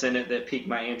moments in it that pique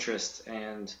my interest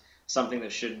and something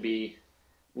that should be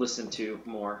listened to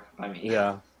more by me.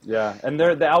 yeah, yeah. And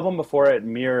the album before it,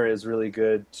 Mirror, is really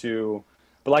good too.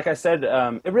 But like I said,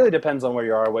 it really depends on where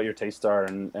you are, what your tastes are,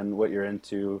 and what you're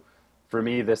into. For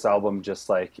me, this album just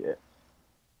like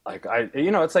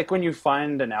it's like when you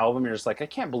find an album, you're just like, I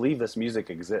can't believe this music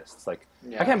exists. Like, I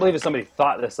Yeah, can't believe that somebody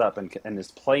thought this up and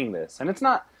is playing this. And it's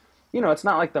not, it's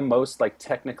not like the most like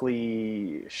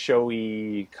technically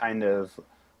showy kind of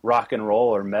rock and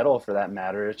roll or metal for that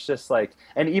matter. It's just like,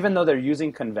 and even though they're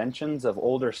using conventions of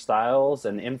older styles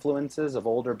and influences of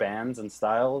older bands and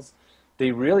styles,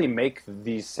 they really make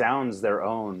these sounds their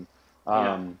own.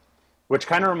 yeah, Um, which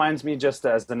kind of reminds me, just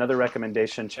as another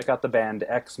recommendation, check out the band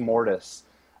Ex Mortis.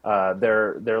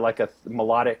 They're like a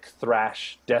melodic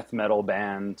thrash death metal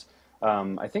band.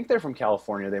 I think they're from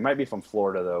California. They might be from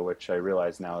Florida though, which I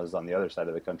realize now is on the other side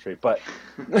of the country. But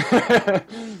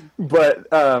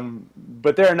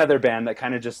but they're another band that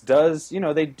kind of just does.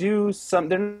 They do some.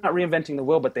 They're not reinventing the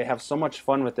wheel, but they have so much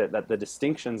fun with it that the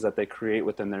distinctions that they create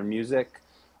within their music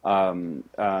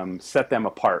set them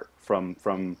apart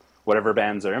from whatever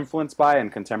bands they're influenced by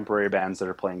and contemporary bands that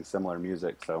are playing similar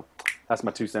music. So that's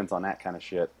my 2 cents on that kind of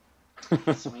shit.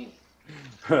 sweet.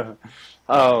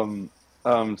 um,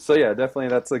 so yeah, definitely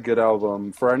that's a good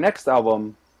album. For our next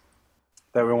album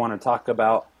that we want to talk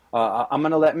about, I'm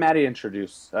gonna let Maddie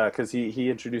introduce because he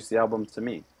introduced the album to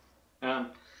me.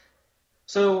 Um,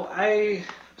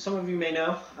 some of you may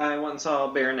know, I went and saw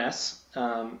Baroness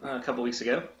a couple weeks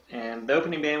ago, and the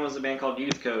opening band was a band called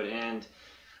Youth Code, and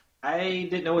I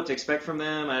didn't know what to expect from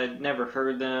them. I'd never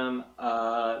heard them.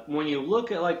 When you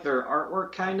look at like their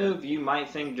artwork, kind of, you might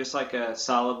think just like a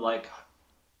solid like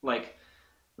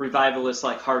revivalist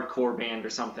like hardcore band or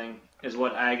something is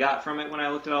what I got from it when I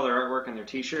looked at all their artwork and their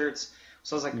T-shirts.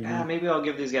 So I was like, Hmm. maybe I'll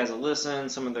give these guys a listen.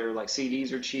 Some of their like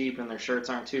CDs are cheap and their shirts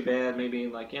aren't too bad. Maybe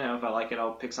like if I like it,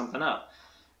 I'll pick something up.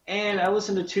 And I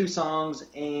listened to two songs,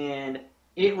 and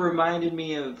it reminded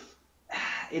me of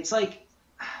it's like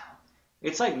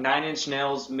Nine Inch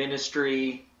Nails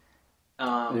Ministry,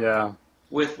 um, Yeah.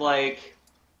 with like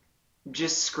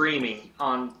just screaming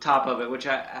on top of it. Which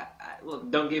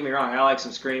look, don't get me wrong, I like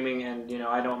some screaming, and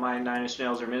I don't mind Nine Inch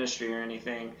Nails or Ministry or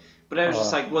anything. But I was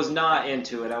just Uh, like was not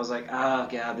into it. I was like, oh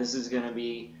god, this is gonna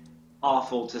be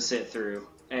awful to sit through,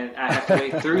 and I have to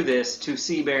wait through this to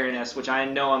see Baroness, which I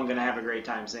know I'm gonna have a great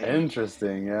time seeing.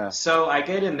 Interesting. Yeah. So I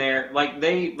get in there, like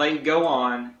they go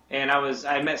on, and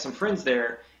I met some friends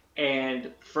there,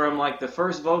 and from like the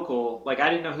first vocal, like I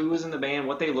didn't know who was in the band,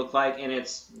 what they looked like, and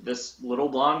it's this little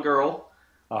blonde girl,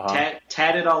 Uh huh.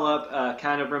 tatted all up,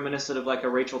 kind of reminiscent of like a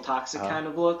Rachel Toxic Uh-huh. kind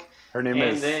of look, Her name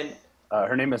and is then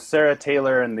her name is Sarah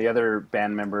Taylor, and the other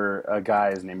band member guy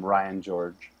is named Ryan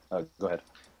George. Go ahead.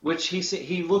 which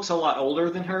he looks a lot older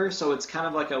than her, so it's kind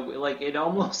of like it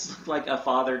almost looked like a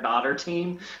father daughter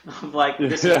team of like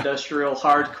this Yeah. industrial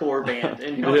hardcore band,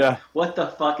 and you're like, Yeah. what the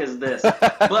fuck is this?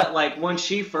 But like when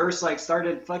she first like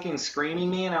started fucking screaming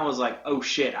me, and I was like, oh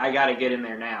shit, I gotta get in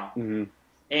there now. Hmm.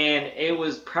 And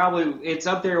it's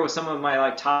up there with some of my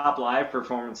like top live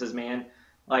performances, man.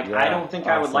 Like I Yeah. don't think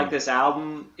I would like Awesome. this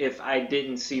album if I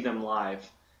didn't see them live.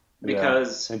 Yeah.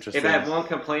 Because if I Interesting. have one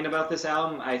complaint about this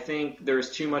album, I think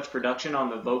there's too much production on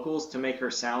the vocals to make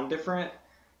her sound different.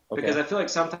 Because Okay. I feel like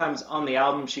sometimes on the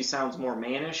album she sounds more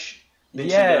mannish than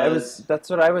she Yeah, it was. does. That's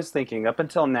what I was thinking. Up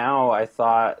until now, I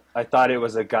thought it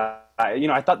was a guy.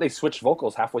 I thought they switched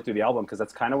vocals halfway through the album because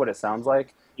that's kind of what it sounds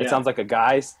like. It Yeah. sounds like a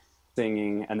guy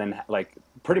singing, and then like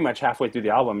pretty much halfway through the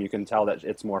album, you can tell that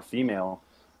it's more female.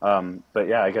 But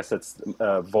yeah, I guess it's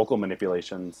vocal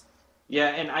manipulations. Yeah,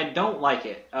 and I don't like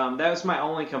it. That was my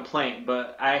only complaint,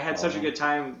 but I had such a Oh. good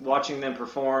time watching them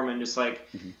perform and just like,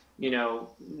 Mhm.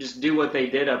 just do what they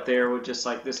did up there with just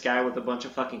like this guy with a bunch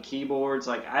of fucking keyboards.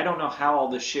 Like, I don't know how all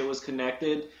this shit was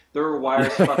connected. There were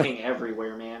wires fucking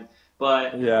everywhere, man.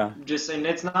 But Yeah. and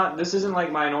this isn't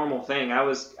like my normal thing. I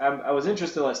was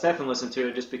interested to let Stefan listen to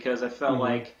it just because I felt Hmm.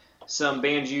 like some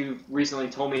bands you recently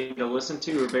told me to listen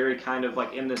to are very kind of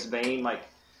like in this vein, like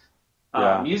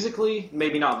Yeah. musically,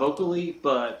 maybe not vocally,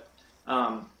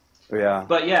 um, Yeah.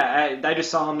 but yeah, I just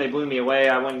saw them. They blew me away.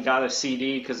 I went and got a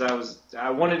CD because I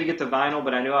wanted to get the vinyl,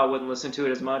 but I knew I wouldn't listen to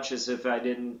it as much as if I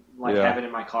didn't like Yeah. have it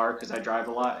in my car because I drive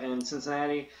a lot in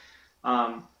Cincinnati.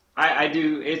 Um, I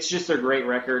do. It's just a great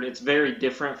record. It's very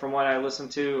different from what I listen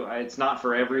to. It's not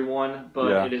for everyone, but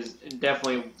Yeah. it is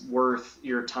definitely worth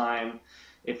your time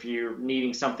if you're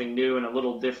needing something new and a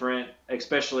little different,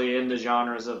 especially in the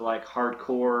genres of like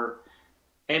hardcore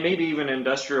and maybe even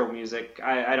industrial music.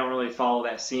 I don't really follow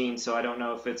that scene, so I don't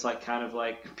know if it's like kind of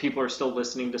like people are still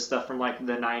listening to stuff from like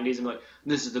the 90s and like,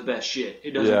 this is the best shit.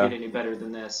 It doesn't get Yeah. any better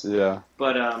than this. Yeah.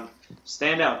 But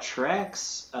standout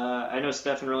tracks, I know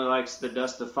Stefan really likes The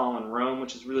Dust of Fallen Rome,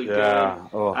 which is really good. Yeah.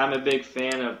 Oh. I'm a big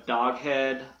fan of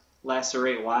Doghead,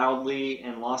 Lacerate Wildly,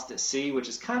 and Lost at Sea, which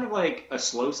is kind of like a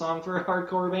slow song for a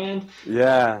hardcore band.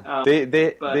 Yeah. But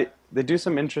They do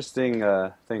some interesting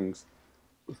things.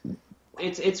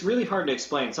 it's really hard to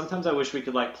explain. Sometimes I wish we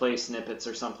could like play snippets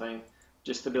or something,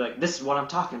 just to be like, this is what I'm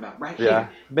talking about right Yeah. here.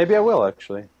 Maybe I will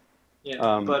actually. Yeah,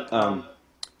 Um, but um,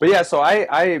 But yeah, so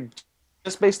I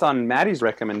just based on Maddie's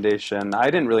recommendation, I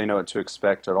didn't really know what to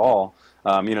expect at all.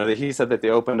 He said that they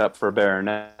opened up for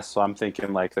Baroness, so I'm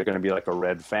thinking like they're going to be like a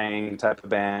Red Fang type of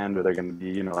band, or they're going to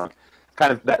be, like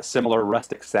kind of that similar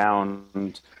rustic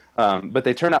sound. But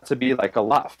they turn out to be like a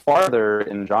lot farther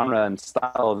in genre and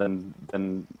style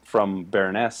than from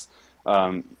Baroness.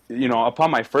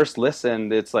 Upon my first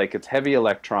listen, it's heavy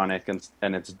electronic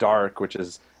and it's dark, which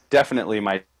is definitely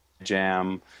my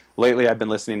jam. Lately, I've been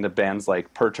listening to bands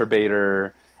like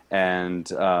Perturbator and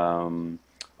One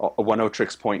O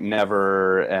Tricks Point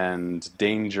Never and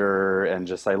Danger, and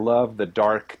just I love the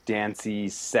dark, dancey,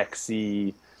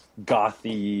 sexy,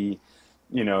 gothy.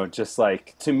 Just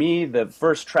like to me, the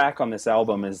first track on this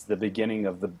album is the beginning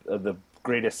of the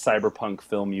greatest cyberpunk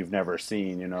film you've never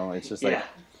seen. It's just like yeah,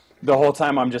 the whole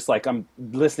time I'm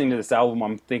listening to this album,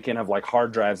 I'm thinking of like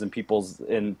hard drives in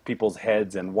people's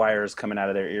heads and wires coming out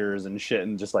of their ears and shit,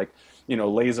 and just like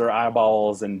laser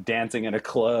eyeballs and dancing in a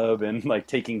club and like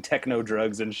taking techno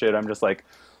drugs and shit. I'm just like,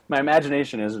 my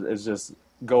imagination is just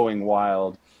going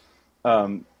wild.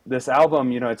 This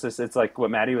album, it's like what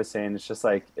Maddie was saying. It's just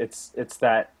like it's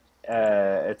that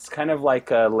it's kind of like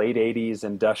a late '80s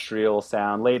industrial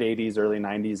sound, late '80s, early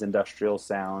 '90s industrial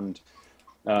sound.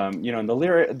 And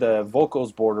the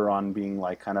vocals border on being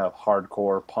like kind of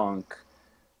hardcore punk,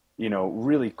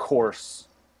 really coarse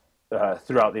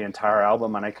throughout the entire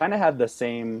album. And I kind of had the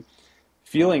same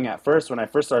feeling at first when I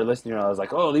first started listening. I was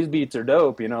like, oh, these beats are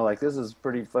dope. Like this is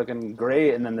pretty fucking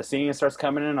great. And then the singing starts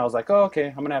coming in. I was like, oh, okay,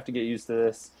 I'm gonna have to get used to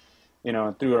this.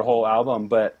 Through the whole album.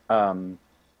 But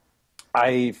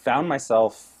I found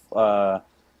myself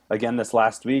again this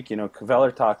last week.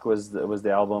 Kvelertak was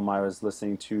the album I was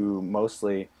listening to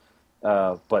mostly.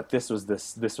 But this was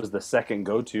the second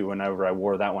go to whenever I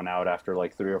wore that one out after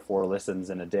like 3 or 4 listens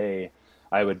in a day.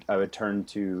 I would turn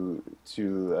to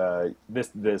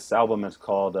this album is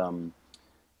called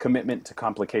Commitment to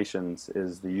Complications,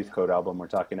 is the Youth Code album we're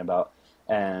talking about.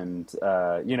 And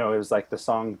it was like the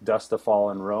song Dust of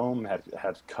Fallen Rome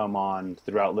had come on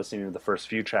throughout listening to the first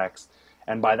few tracks,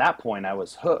 and by that point I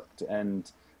was hooked. And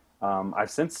I've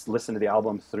since listened to the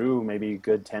album through maybe a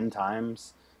good 10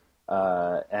 times.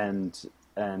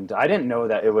 and I didn't know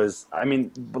that it was. I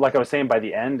mean, like I was saying, by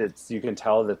the end, it's you can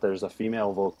tell that there's a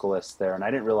female vocalist there, and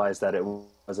I didn't realize that it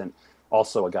wasn't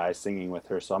also a guy singing with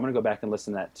her. So I'm gonna go back and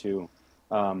listen to that too.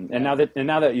 And Yeah.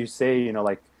 now that you say,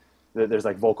 like there's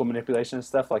like vocal manipulation and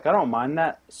stuff, like I don't mind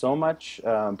that so much.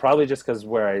 Probably just because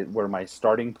where my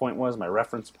starting point was, my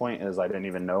reference point is I didn't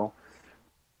even know.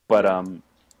 But Yeah.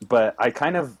 I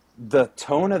kind of the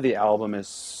tone of the album is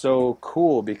so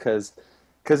cool because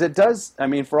it does. I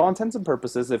mean, for all intents and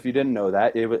purposes, if you didn't know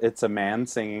that, it's a man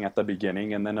singing at the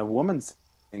beginning and then a woman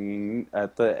singing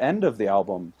at the end of the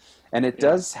album, and it Yeah.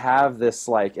 does have this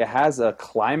like it has a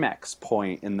climax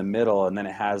point in the middle, and then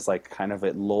it has like kind of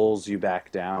it lulls you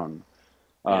back down.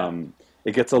 Yeah.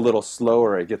 It gets a little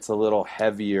slower, it gets a little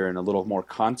heavier and a little more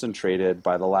concentrated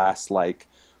by the last like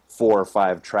 4 or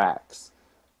 5 tracks.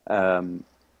 Um,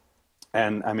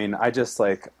 and I mean, I just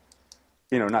like,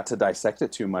 not to dissect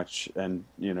it too much and,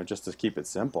 just to keep it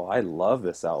simple, I love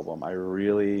this album. I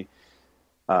really,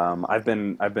 I've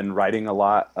been writing a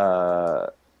lot,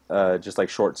 just like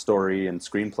short story and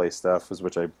screenplay stuff,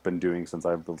 which I've been doing since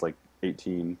I was like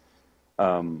 18.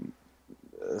 Um,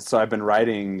 so I've been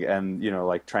writing and,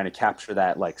 like trying to capture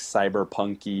that like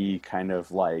cyberpunky kind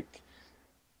of like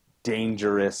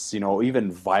dangerous,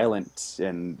 even violent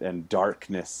and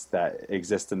darkness that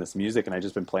exists in this music. And I've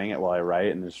just been playing it while I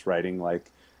write and just writing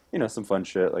like, some fun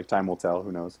shit. Like time will tell,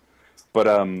 who knows. But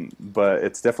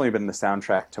it's definitely been the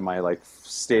soundtrack to my like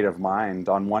state of mind.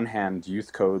 On one hand,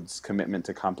 Youth Code's commitment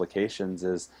to complications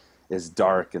is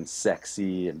dark and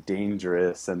sexy and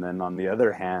dangerous, and then on the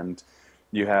other hand,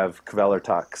 you have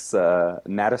Kvelertak's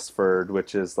Natisford,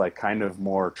 which is like kind of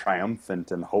more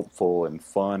triumphant and hopeful and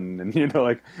fun, and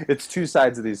like it's two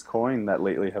sides of these coin that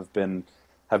lately have been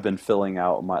filling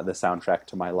out the soundtrack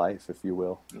to my life, if you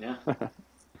will. Yeah.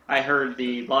 I heard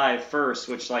the live first,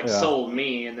 which like Yeah, sold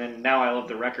me, and then now I love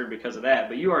the record because of that.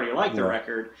 But you already like the yeah,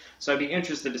 record, so I'd be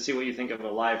interested to see what you think of a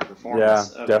live yeah,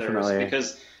 performance of theirs. definitely.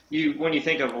 Because when you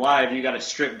think of live, you got to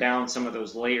strip down some of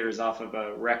those layers off of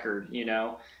a record,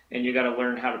 and you got to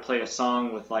learn how to play a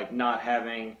song with like not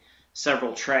having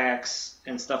several tracks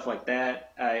and stuff like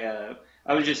that.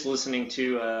 I was just listening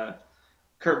to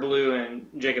Kurt Ballou and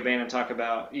Jacob Bannon talk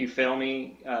about "You Fail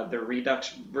Me," the Redux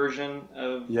version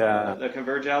of Yeah, the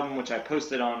Converge album, which I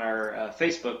posted on our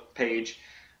Facebook page.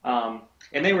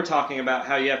 And they were talking about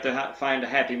how you have to find a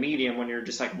happy medium when you're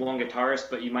just like one guitarist,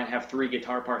 but you might have three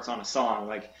guitar parts on a song.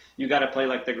 Like you got to play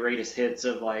like the greatest hits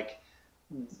of like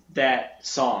that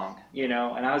song. And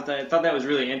I thought that was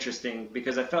really interesting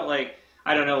because I felt like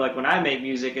I don't know, like when I make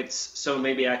music, it's so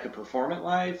maybe I could perform it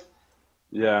live,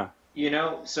 yeah,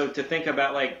 so to think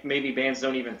about like maybe bands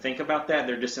don't even think about that.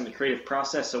 They're just in the creative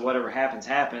process. So whatever happens,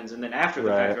 happens. And then after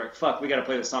the fact, right, they're like, fuck, we got to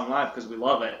play the song live because we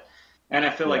love it. And I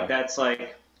feel like yeah, that's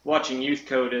like watching Youth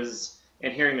Code is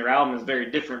and hearing their album is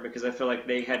very different because I feel like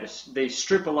they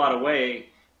strip a lot away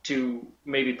to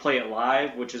maybe play it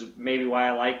live, which is maybe why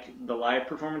I like the live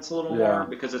performance a little more yeah,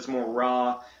 because it's more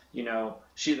raw.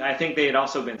 I think they had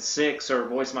also been sick, so her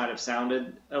voice might have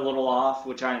sounded a little off,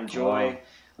 which I enjoy. oh,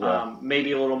 yeah,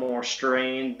 Maybe a little more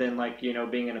strained than like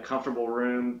being in a comfortable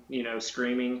room,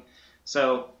 screaming.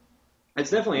 So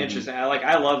it's definitely hmm, interesting.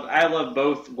 I love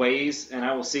both ways, and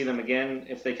I will see them again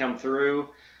if they come through.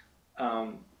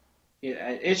 Um, yeah,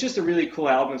 it's just a really cool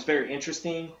album. It's very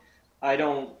interesting. I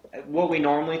don't what we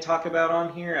normally talk about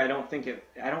on here. I don't think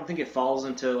it falls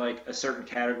into like a certain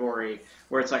category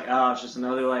where it's like, oh, it's just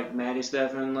another like Maddie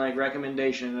Stefan like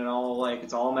recommendation and all like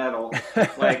it's all metal.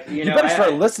 Like you better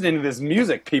start listening to this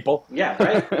music, people. yeah,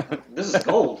 right. This is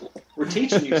gold. We're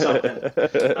teaching you something.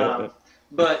 Um,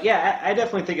 but yeah, I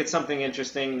definitely think it's something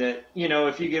interesting that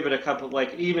if you give it a couple,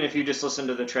 like even if you just listen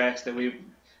to the tracks that one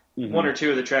Hmm. or two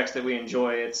of the tracks that we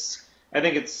enjoy, I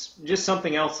think it's just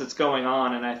something else that's going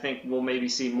on, and I think we'll maybe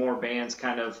see more bands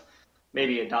kind of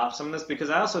maybe adopt some of this because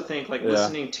I also think like Yeah,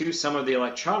 listening to some of the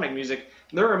electronic music,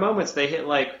 there are moments they hit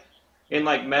like in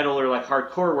like metal or like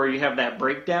hardcore where you have that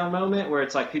breakdown moment where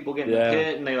it's like people get in the yeah,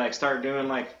 pit and they like start doing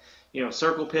like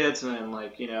circle pits and then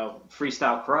like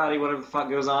freestyle karate, whatever the fuck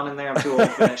goes on in there. I'm too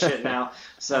old for that shit now.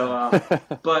 So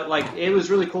but like it was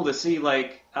really cool to see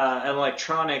like an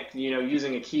electronic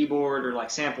using a keyboard or like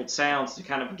sampled sounds to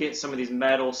kind of get some of these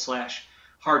metal slash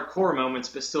hardcore moments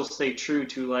but still stay true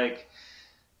to like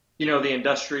the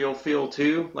industrial feel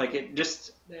too. Like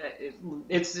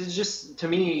it's just to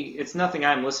me, it's nothing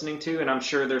I'm listening to, and I'm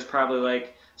sure there's probably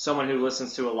like someone who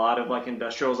listens to a lot of like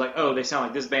industrials, like, oh, they sound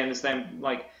like this band, this band.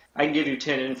 Like I can give you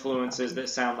 10 influences that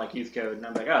sound like Youth Code, and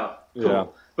I'm like, oh, yeah,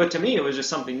 cool. But to me, it was just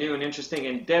something new and interesting,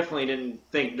 and definitely didn't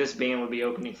think this band would be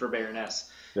opening for Baroness.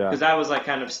 Yeah. Because I was like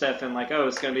kind of stepping like, oh,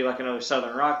 it's going to be like another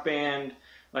Southern rock band,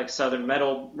 like Southern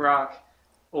metal rock,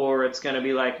 or it's going to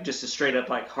be like just a straight up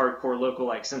like hardcore local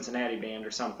like Cincinnati band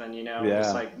or something, you know, just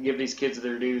Yeah. like give these kids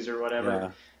their dues or whatever. Yeah.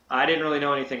 I didn't really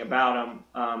know anything about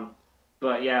them,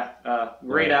 but yeah,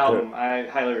 great Yeah. album. I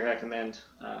highly recommend.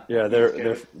 Yeah,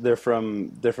 Youth Code. they're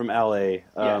from LA.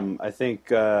 Yeah. I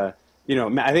think I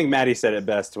think Maddie said it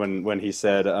best when he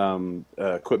said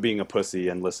quit being a pussy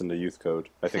and listen to Youth Code.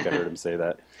 I think I heard him say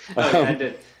that. Oh yeah, I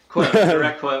did. Quote,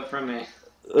 direct quote from me.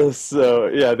 So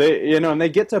yeah, and they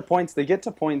get to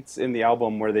points in the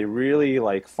album where they really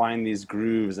like find these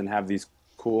grooves and have these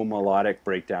cool melodic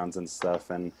breakdowns and stuff,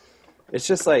 and it's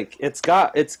just like it's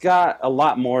got a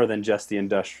lot more than just the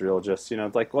industrial. Just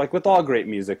like with all great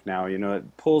music now,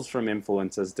 it pulls from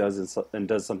influences,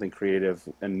 does something creative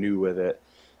and new with it.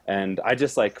 And I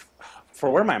just like for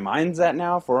where my mind's at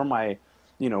now, for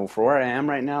where I am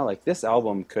right now, like this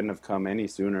album couldn't have come any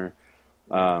sooner.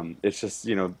 It's just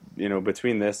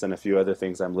between this and a few other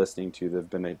things I'm listening to, they've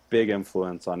been a big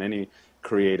influence on any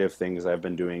creative things I've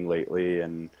been doing lately,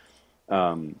 um,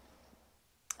 and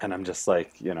I'm just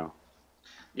like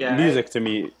Yeah, music to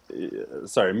me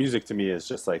is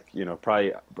just like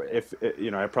probably if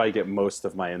I probably get most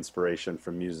of my inspiration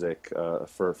from music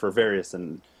for various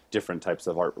and different types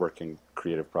of artwork and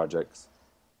creative projects.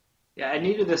 yeah, I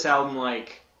needed this album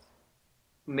like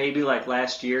maybe like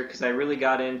last year because I really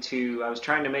got into. I was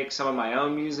trying to make some of my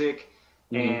own music,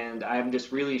 Hmm. and I'm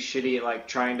just really shitty at like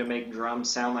trying to make drums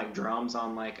sound like drums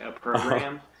on like a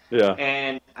program. Yeah,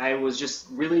 And I was just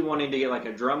really wanting to get like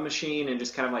a drum machine and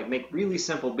just kind of like make really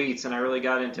simple beats. And I really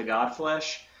got into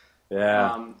Godflesh.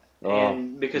 yeah. Oh,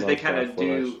 And because they love kind of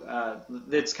Godflesh. do,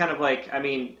 it's kind of like, I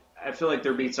mean, I feel like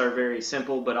their beats are very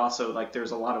simple, but also like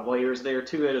there's a lot of layers there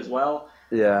to it as well.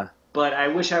 Yeah, But I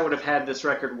wish I would have had this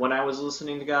record when I was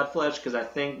listening to Godflesh because I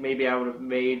think maybe I would have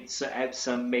made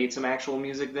some actual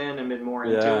music then and been more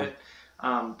into yeah, it.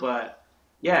 But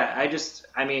yeah,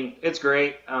 I mean, it's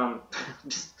great. yeah.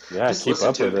 Just Keep listen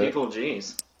up to with it, it. people.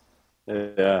 Jeez.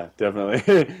 Yeah,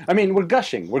 definitely. I mean, we're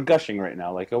gushing right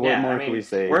now. Like, what Yeah, I more can we mean,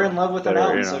 say we're in love with the that are,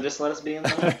 mountain, so just let us be in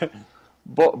love.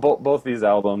 both these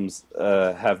albums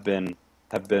have been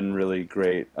really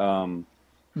great. But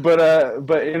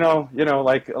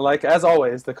like as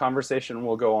always, the conversation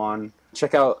will go on.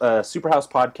 Check out Superhouse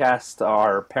Podcast,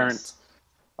 Yes.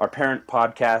 our parent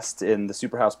podcast in the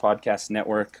Superhouse Podcast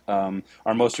Network.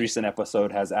 Our most recent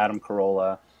episode has Adam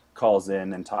Carolla calls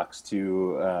in and talks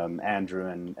to Andrew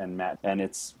and Matt, and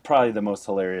it's probably the most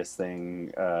hilarious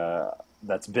thing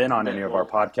that's been on any That of our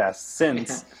will. podcasts Yeah.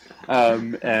 since.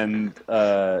 And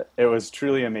it was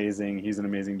truly amazing. He's an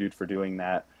amazing dude for doing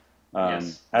that.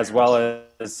 Yes, As very much so. well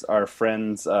as our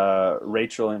friends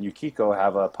Rachel and Yukiko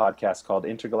have a podcast called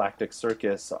Intergalactic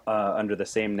Circus under the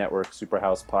same network,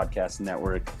 Superhouse Podcast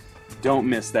Network. Don't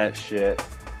miss that shit.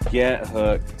 Get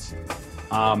hooked.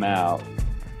 I'm out.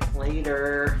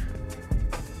 Later.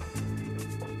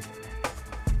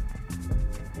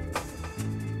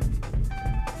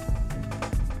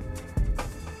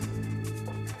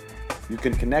 You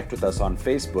can connect with us on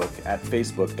Facebook at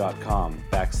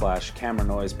facebook.com/Camera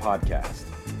Noise Podcast,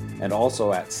 and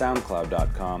also at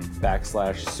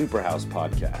soundcloud.com/Superhouse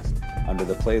Podcast under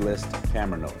the playlist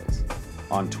Camera Noise,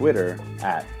 on Twitter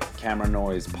at Camera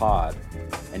Noise Pod,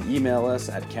 and email us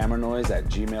at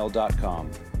cameranoise@gmail.com.